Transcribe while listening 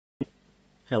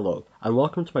Hello, and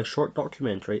welcome to my short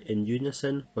documentary in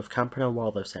unison with Camperdown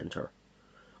Wildlife Centre.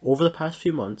 Over the past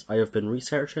few months, I have been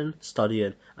researching,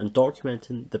 studying, and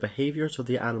documenting the behaviours of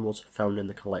the animals found in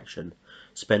the collection,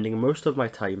 spending most of my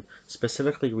time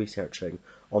specifically researching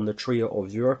on the trio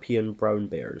of European brown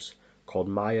bears called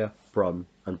Maya, Brum,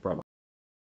 and Brumma.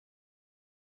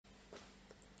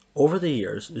 Over the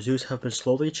years, zoos have been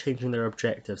slowly changing their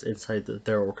objectives inside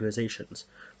their organisations,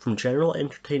 from general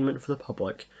entertainment for the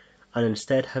public, and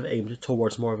instead have aimed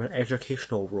towards more of an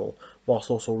educational role, whilst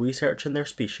also researching their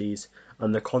species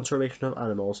and the conservation of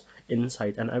animals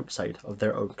inside and outside of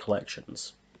their own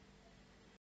collections.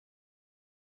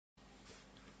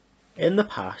 In the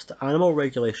past, animal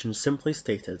regulations simply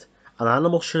stated an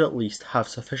animal should at least have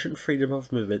sufficient freedom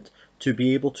of movement to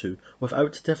be able to,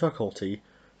 without difficulty,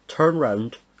 turn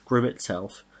round, groom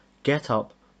itself, get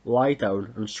up, lie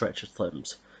down, and stretch its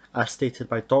limbs, as stated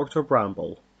by Dr.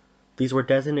 Bramble. These were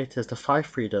designated as the 5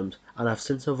 freedoms and have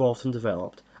since evolved and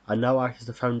developed, and now act as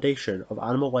the foundation of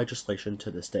animal legislation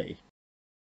to this day.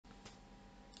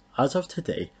 As of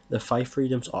today, the 5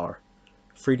 freedoms are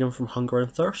freedom from hunger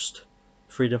and thirst,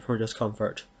 freedom from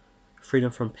discomfort, freedom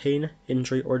from pain,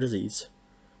 injury, or disease,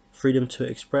 freedom to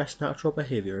express natural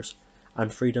behaviours,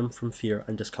 and freedom from fear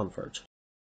and discomfort.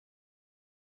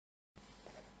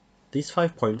 These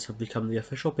 5 points have become the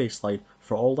official baseline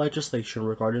for all legislation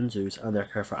regarding zoos and their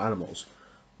care for animals.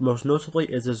 Most notably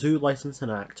is the Zoo Licensing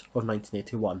Act of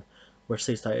 1981, which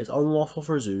states that it is unlawful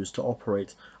for zoos to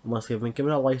operate unless they have been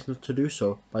given a license to do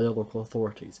so by the local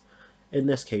authorities, in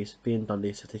this case being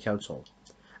Dundee City Council,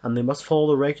 and they must follow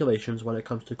the regulations when it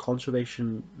comes to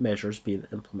conservation measures being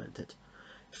implemented.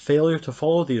 Failure to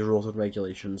follow these rules and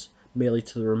regulations may lead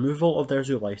to the removal of their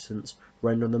zoo license,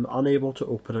 rendering them unable to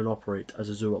open and operate as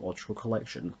a zoological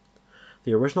collection.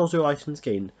 The original zoo license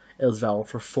gained is valid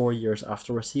for 4 years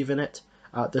after receiving it.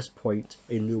 At this point,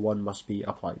 a new one must be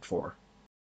applied for.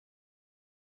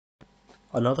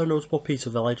 Another notable piece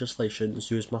of the legislation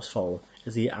zoos must follow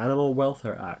is the Animal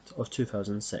Welfare Act of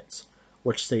 2006,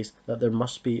 which states that there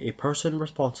must be a person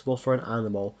responsible for an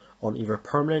animal on either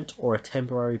permanent or a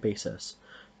temporary basis.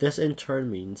 This in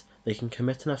turn means they can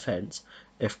commit an offence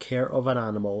if care of an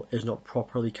animal is not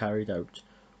properly carried out,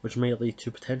 which may lead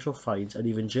to potential fines and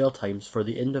even jail times for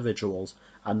the individuals,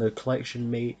 and the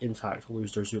collection may in fact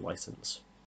lose their zoo licence.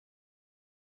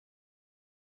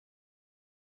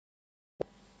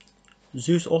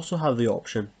 Zoos also have the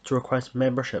option to request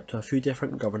membership to a few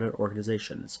different government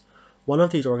organisations. One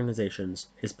of these organisations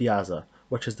is BIAZA,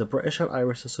 which is the British and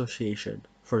Irish Association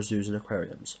for Zoos and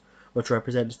Aquariums, which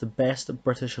represents the best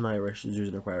British and Irish zoos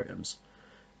and aquariums.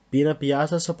 Being a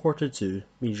BIAZA supported zoo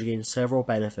means you gain several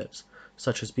benefits,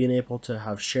 such as being able to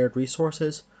have shared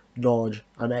resources, knowledge,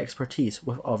 and expertise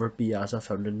with other BIAZA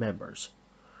founding members.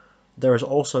 There is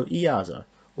also EAZA,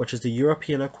 which is the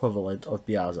European equivalent of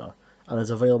BIAZA, and is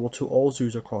available to all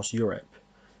zoos across Europe.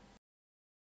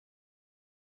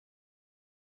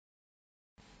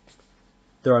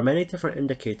 There are many different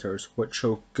indicators which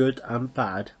show good and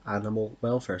bad animal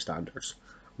welfare standards.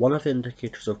 One of the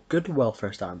indicators of good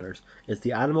welfare standards is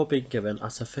the animal being given a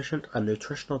sufficient and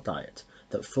nutritional diet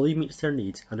that fully meets their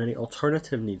needs and any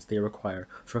alternative needs they require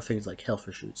for things like health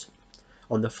issues.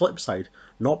 On the flip side,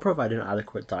 not providing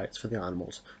adequate diets for the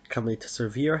animals can lead to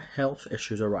severe health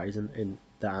issues arising in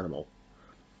the animal.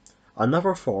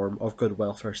 Another form of good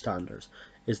welfare standards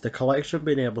is the collection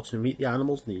being able to meet the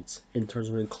animal's needs in terms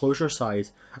of enclosure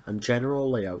size and general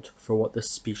layout for what the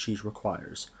species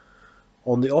requires.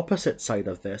 On the opposite side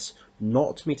of this,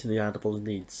 not meeting the animal's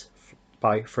needs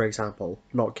by, for example,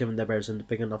 not giving the bears a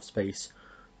big enough space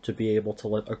to be able to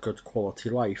live a good quality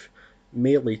life,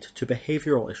 may lead to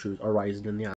behavioural issues arising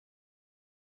in the animal.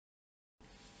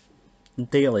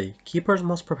 Daily, keepers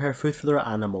must prepare food for their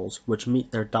animals which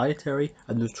meet their dietary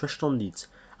and nutritional needs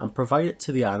and provide it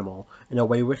to the animal in a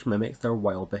way which mimics their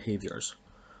wild behaviours.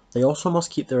 They also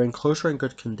must keep their enclosure in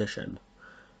good condition.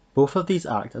 Both of these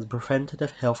act as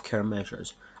preventative healthcare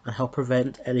measures and help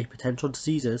prevent any potential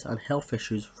diseases and health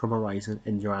issues from arising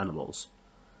in your animals.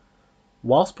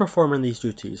 Whilst performing these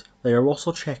duties, they are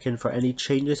also checking for any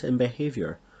changes in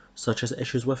behaviour, such as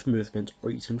issues with movement or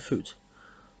eating food.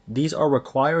 These are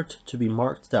required to be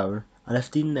marked down and if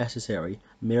deemed necessary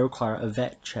may require a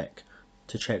vet check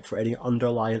to check for any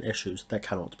underlying issues that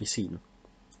cannot be seen.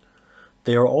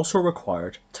 They are also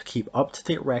required to keep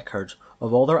up-to-date records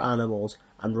of all their animals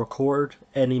and record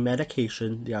any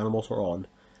medication the animals are on,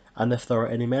 and if there are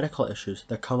any medical issues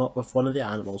that come up with one of the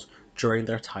animals during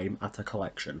their time at the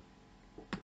collection.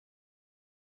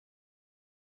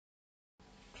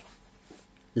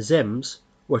 ZIMS,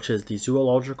 which is the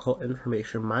Zoological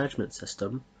Information Management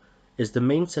System, is the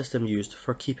main system used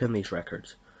for keeping these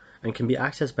records, and can be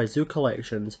accessed by zoo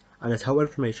collections, and is how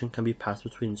information can be passed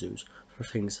between zoos for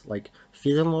things like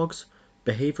feeding logs,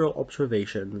 behavioural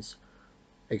observations,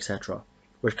 etc.,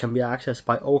 which can be accessed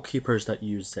by all keepers that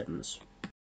use ZIMS.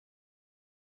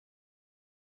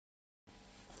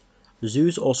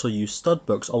 Zoos also use stud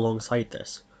books alongside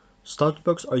this. Stud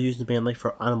books are used mainly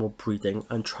for animal breeding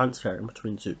and transferring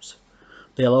between zoos.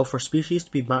 They allow for species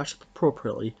to be matched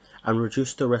appropriately and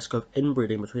reduce the risk of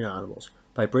inbreeding between animals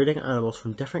by breeding animals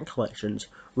from different collections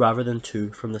rather than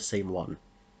two from the same one.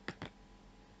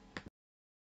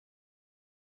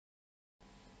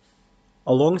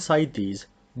 Alongside these,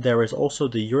 there is also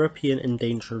the European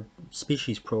Endangered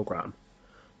Species Programme.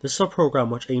 This is a program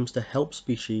which aims to help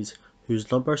species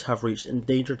whose numbers have reached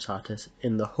endangered status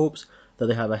in the hopes that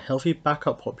they have a healthy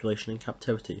backup population in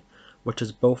captivity, which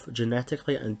is both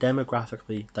genetically and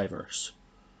demographically diverse.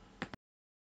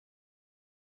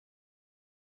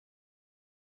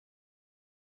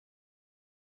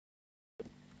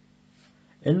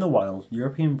 In the wild,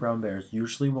 European brown bears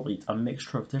usually will eat a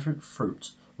mixture of different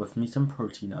fruits with meat and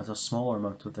protein as a smaller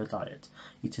amount of their diet,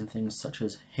 eating things such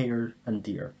as hare and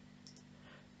deer.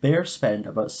 Bears spend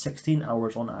about 16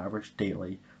 hours on average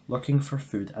daily looking for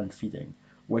food and feeding,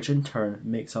 which in turn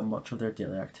makes up much of their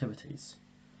daily activities.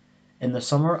 In the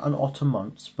summer and autumn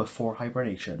months before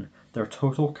hibernation, their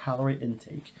total calorie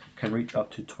intake can reach up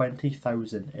to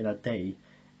 20,000 in a day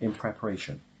in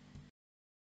preparation.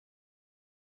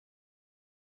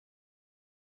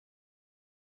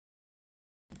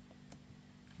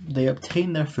 They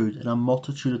obtain their food in a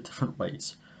multitude of different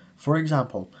ways. For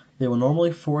example, they will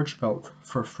normally forage about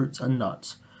for fruits and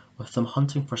nuts, with them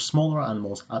hunting for smaller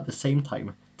animals at the same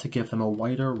time to give them a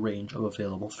wider range of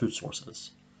available food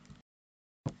sources.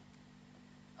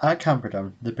 At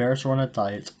Camperdown, the bears are on a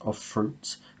diet of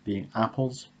fruits, being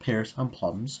apples, pears, and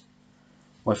plums,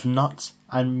 with nuts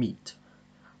and meat.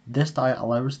 This diet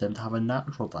allows them to have a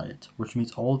natural diet, which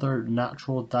meets all their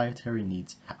natural dietary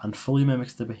needs and fully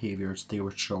mimics the behaviors they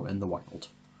would show in the wild.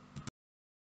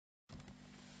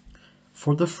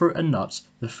 For the fruit and nuts,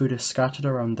 the food is scattered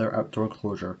around their outdoor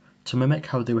enclosure to mimic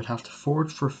how they would have to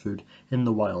forage for food in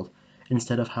the wild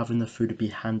instead of having the food be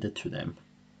handed to them.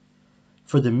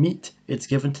 For the meat, it's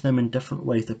given to them in different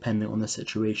ways depending on the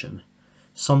situation.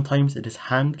 Sometimes it is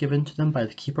hand given to them by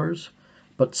the keepers,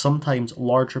 but sometimes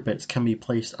larger bits can be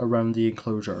placed around the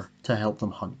enclosure to help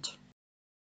them hunt.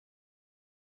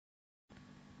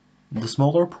 The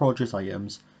smaller produce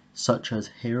items, such as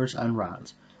hares and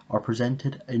rats, are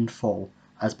presented in full,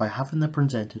 as by having them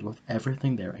presented with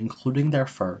everything there, including their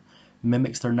fur,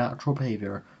 mimics their natural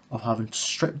behavior of having to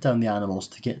strip down the animals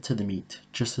to get to the meat,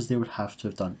 just as they would have to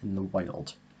have done in the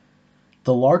wild.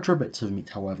 The larger bits of meat,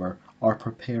 however, are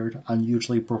prepared and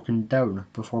usually broken down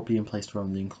before being placed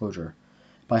around the enclosure.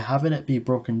 By having it be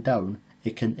broken down,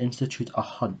 it can institute a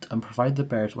hunt and provide the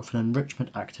bears with an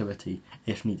enrichment activity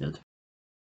if needed.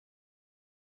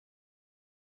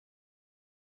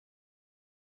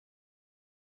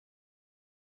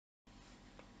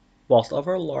 Whilst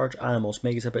other large animals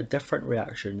may exhibit different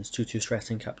reactions due to stress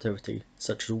in captivity,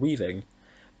 such as weaving,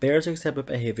 bears exhibit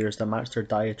behaviors that match their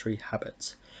dietary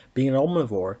habits. Being an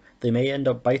omnivore, they may end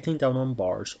up biting down on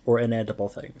bars or inedible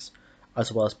things,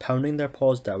 as well as pounding their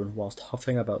paws down whilst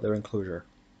huffing about their enclosure,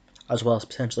 as well as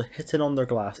potentially hitting on their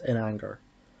glass in anger.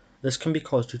 This can be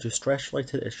caused due to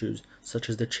stress-related issues such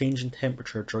as the change in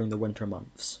temperature during the winter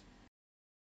months.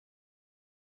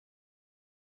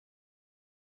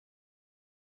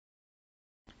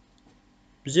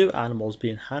 Zoo animals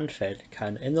being hand-fed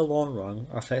can, in the long run,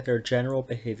 affect their general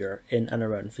behavior in and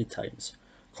around feed times,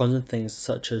 causing things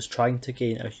such as trying to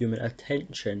gain a human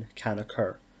attention can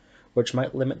occur, which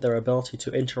might limit their ability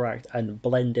to interact and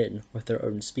blend in with their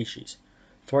own species.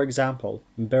 For example,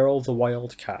 Beryl the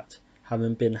wild cat,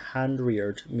 having been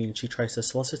hand-reared, means she tries to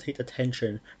solicit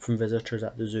attention from visitors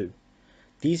at the zoo.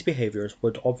 These behaviors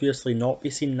would obviously not be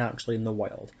seen naturally in the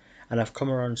wild, and have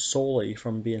come around solely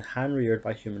from being hand-reared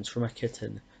by humans from a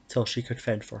kitten till she could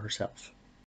fend for herself.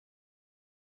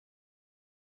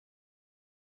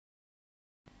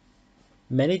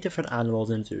 Many different animals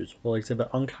in zoos will exhibit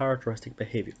uncharacteristic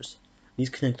behaviors. These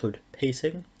can include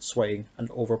pacing, swaying, and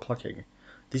overplucking.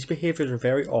 These behaviors are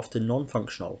very often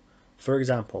non-functional. For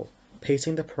example,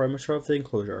 pacing the perimeter of the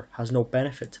enclosure has no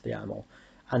benefit to the animal,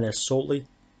 and is solely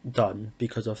done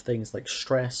because of things like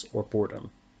stress or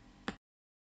boredom.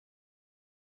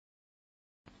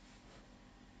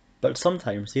 But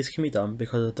sometimes these can be done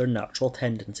because of their natural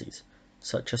tendencies,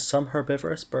 such as some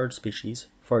herbivorous bird species,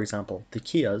 for example the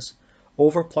keas,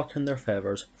 overplucking their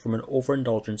feathers from an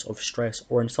overindulgence of stress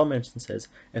or in some instances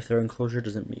if their enclosure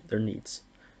doesn't meet their needs.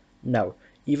 Now,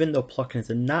 even though plucking is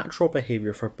a natural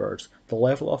behaviour for birds, the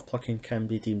level of plucking can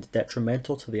be deemed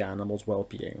detrimental to the animal's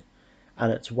well-being,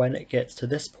 and it's when it gets to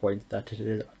this point that it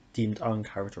is deemed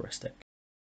uncharacteristic.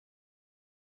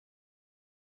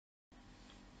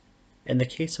 In the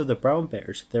case of the brown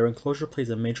bears, their enclosure plays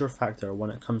a major factor when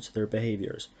it comes to their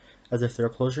behaviours, as if their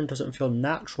enclosure doesn't feel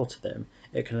natural to them,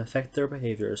 it can affect their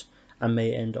behaviours and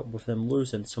may end up with them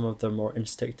losing some of their more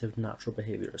instinctive natural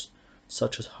behaviours,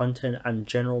 such as hunting and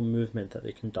general movement that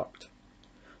they conduct.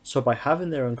 So by having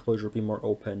their enclosure be more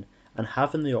open and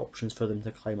having the options for them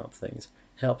to climb up things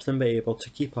helps them be able to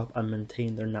keep up and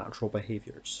maintain their natural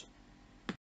behaviours.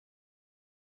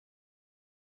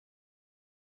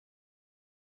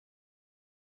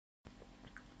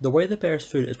 The way the bear's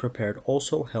food is prepared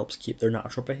also helps keep their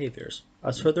natural behaviours.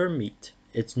 As for their meat,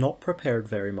 it's not prepared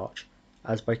very much,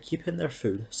 as by keeping their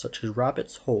food, such as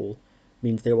rabbits, whole,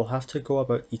 means they will have to go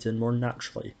about eating more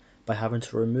naturally by having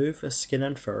to remove the skin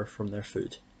and fur from their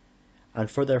food. And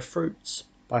for their fruits,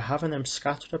 by having them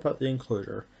scattered about the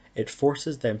enclosure, it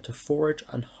forces them to forage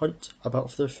and hunt about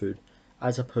for their food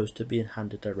as opposed to being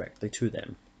handed directly to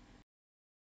them.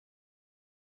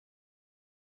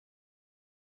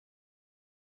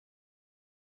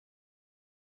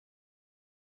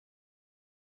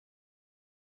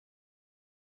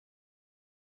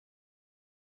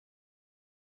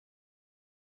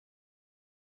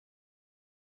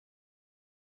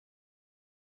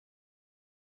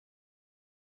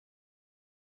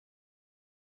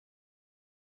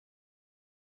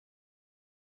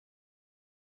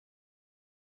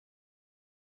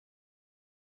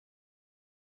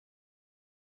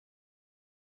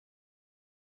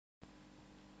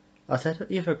 A set of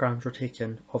ethograms were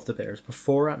taken of the bears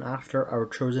before and after our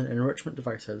chosen enrichment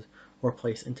devices were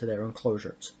placed into their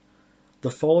enclosures. The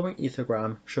following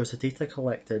ethogram shows the data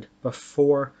collected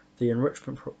before the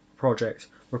enrichment projects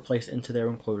were placed into their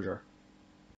enclosure.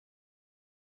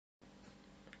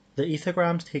 The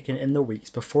ethograms taken in the weeks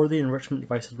before the enrichment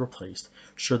devices were placed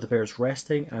show the bears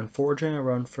resting and foraging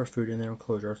around for food in their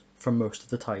enclosures for most of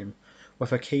the time,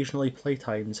 with occasionally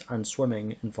playtimes and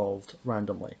swimming involved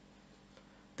randomly.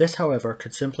 This, however,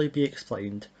 could simply be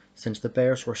explained since the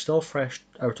bears were still fresh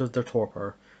out of their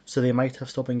torpor, so they might have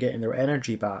still been getting their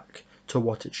energy back to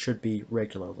what it should be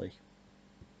regularly.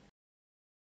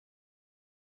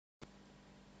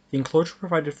 The enclosure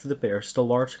provided for the bear is a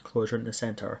large enclosure in the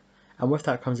centre, and with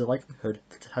that comes the likelihood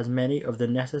that it has many of the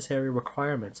necessary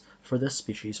requirements for this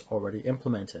species already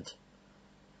implemented.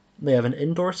 They have an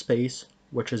indoor space,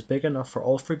 which is big enough for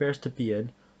all three bears to be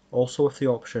in, also with the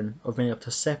option of being able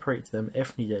to separate them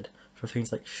if needed for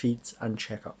things like feeds and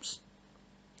checkups.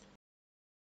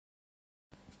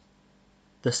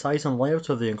 The size and layout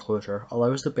of the enclosure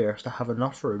allows the bears to have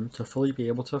enough room to fully be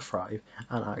able to thrive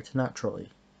and act naturally.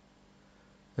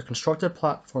 The constructed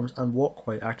platforms and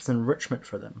walkway act as enrichment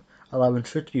for them, allowing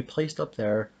food to be placed up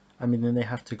there and meaning they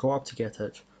have to go up to get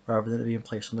it rather than it being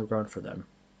placed on the ground for them.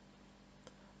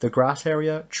 The grass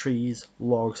area, trees,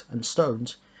 logs, and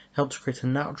stones help to create a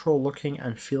natural looking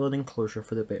and feeling enclosure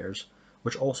for the bears,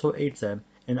 which also aids them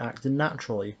in acting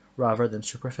naturally rather than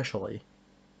superficially.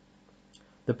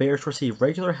 The bears receive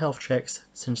regular health checks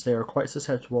since they are quite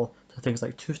susceptible to things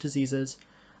like tooth diseases,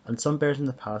 and some bears in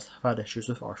the past have had issues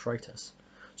with arthritis.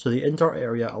 So the indoor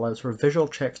area allows for visual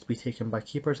checks to be taken by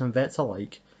keepers and vets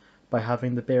alike by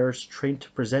having the bears trained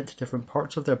to present different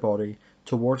parts of their body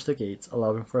towards the gates,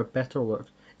 allowing for a better look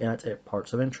in at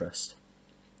parts of interest.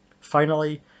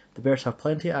 Finally, the bears have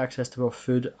plenty of access to both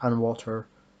food and water.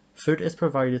 Food is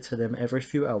provided to them every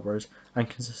few hours and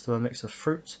consists of a mix of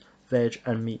fruits, veg,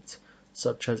 and meat,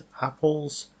 such as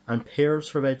apples and pears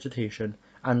for vegetation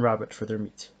and rabbit for their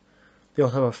meat. They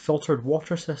also have a filtered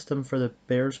water system for the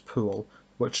bear's pool,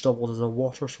 which doubles as a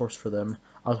water source for them,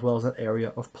 as well as an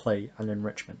area of play and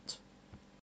enrichment.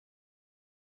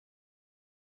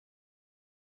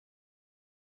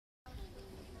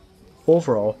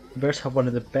 Overall, the bears have one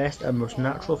of the best and most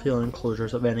natural feeling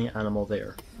enclosures of any animal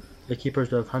there. The keepers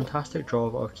do a fantastic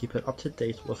job of keeping up to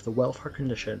date with the welfare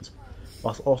conditions,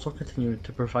 whilst also continuing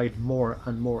to provide more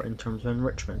and more in terms of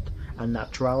enrichment and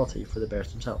naturality for the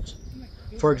bears themselves.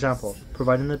 For example,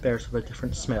 providing the bears with a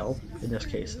different smell, in this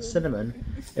case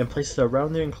cinnamon, in places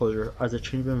around the enclosure as a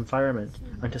change of environment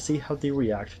and to see how they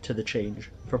react to the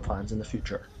change for plans in the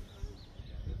future.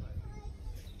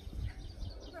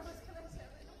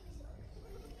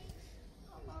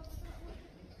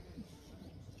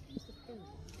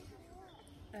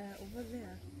 Over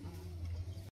there.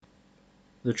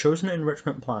 The chosen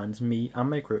enrichment plans me and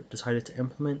my group decided to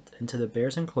implement into the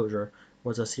bear's enclosure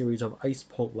was a series of ice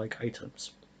pole-like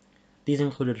items. These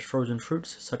included frozen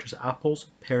fruits such as apples,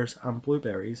 pears, and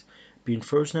blueberries being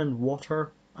frozen in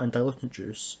water and diluted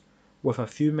juice, with a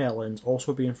few melons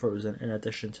also being frozen in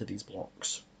addition to these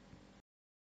blocks.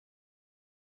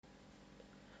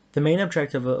 The main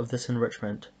objective of this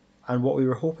enrichment, and what we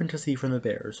were hoping to see from the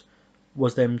bears,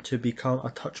 was them to become a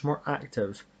touch more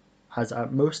active, as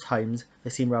at most times they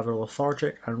seemed rather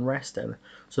lethargic and rested,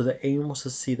 so the aim was to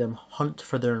see them hunt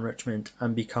for their enrichment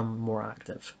and become more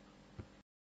active.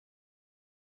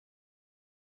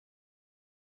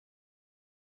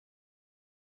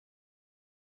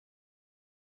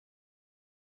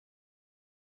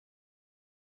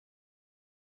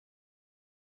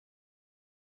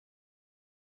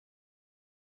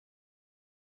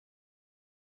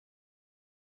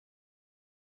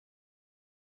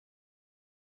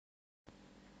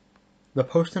 The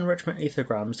post-enrichment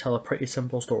aethograms tell a pretty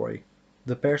simple story.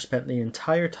 The bears spent the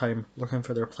entire time looking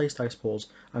for their placed ice poles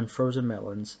and frozen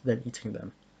melons, then eating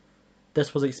them.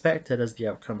 This was expected as the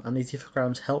outcome, and these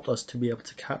aethograms helped us to be able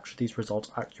to capture these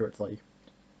results accurately.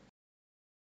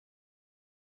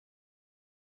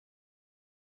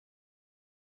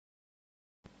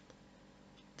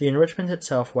 The enrichment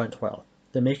itself went well.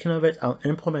 The making of it and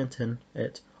implementing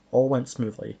it all went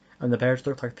smoothly, and the bears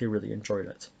looked like they really enjoyed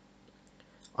it.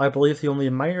 I believe the only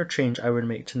minor change I would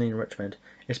make to the enrichment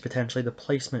is potentially the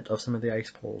placement of some of the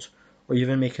ice poles, or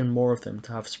even making more of them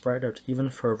to have spread out even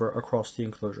further across the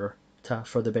enclosure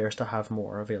for the bears to have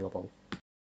more available.